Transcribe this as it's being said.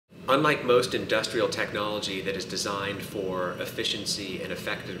Unlike most industrial technology that is designed for efficiency and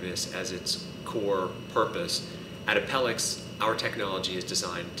effectiveness as its core purpose, at Apellix, our technology is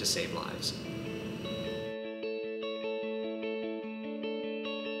designed to save lives.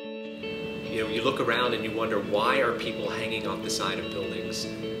 You look around and you wonder, why are people hanging off the side of buildings,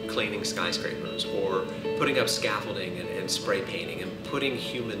 cleaning skyscrapers, or putting up scaffolding and spray painting, and putting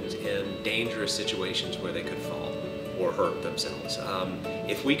humans in dangerous situations where they could fall or hurt themselves.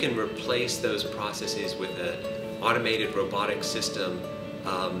 If we can replace those processes with an automated robotic system,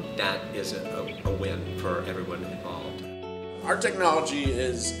 that is a win for everyone involved. Our technology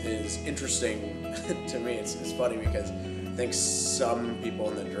is interesting to me. It's funny because I think some people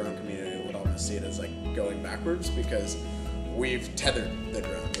in the drone community would almost see it as like going backwards, because we've tethered the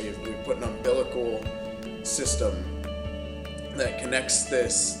drone. We've put an umbilical system that connects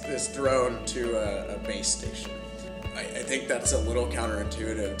this drone to a base station. I think that's a little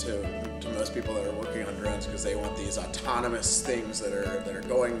counterintuitive to most people that are working on drones, because they want these autonomous things that are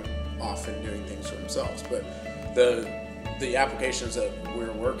going off and doing things for themselves. But the applications that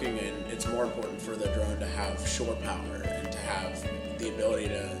we're working in, it's more important for the drone to have shore power and to have the ability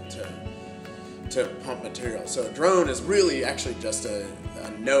to pump material. So a drone is really actually just a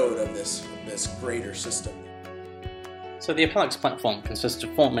node of this greater system. So the Apellix platform consists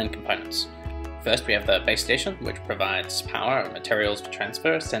of 4 main components. First, we have the base station, which provides power and materials for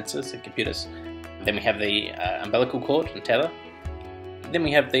transfer, sensors, and computers. Then we have the umbilical cord and tether. Then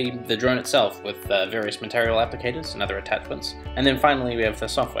we have the drone itself with various material applicators and other attachments. And then finally we have the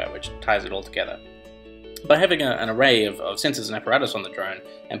software, which ties it all together. By having an array of sensors and apparatus on the drone,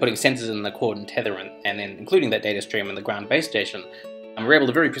 and putting sensors in the cord and tether, and then including that data stream in the ground base station, we're able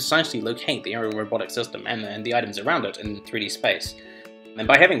to very precisely locate the aerial robotic system and the items around it in 3D space. And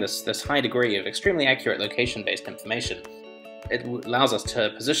by having this high degree of extremely accurate location-based information, it allows us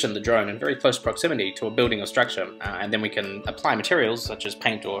to position the drone in very close proximity to a building or structure, and then we can apply materials such as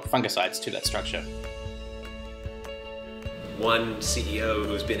paint or fungicides to that structure. One CEO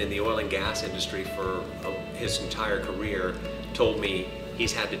who's been in the oil and gas industry for his entire career told me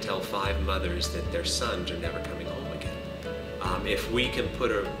he's had to tell 5 mothers that their sons are never coming home again. If we can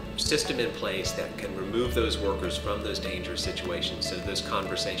put a system in place that can remove those workers from those dangerous situations so those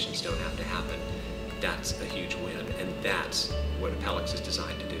conversations don't have to happen, that's a huge win, and that's what Apellix is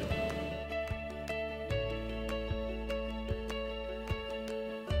designed to do.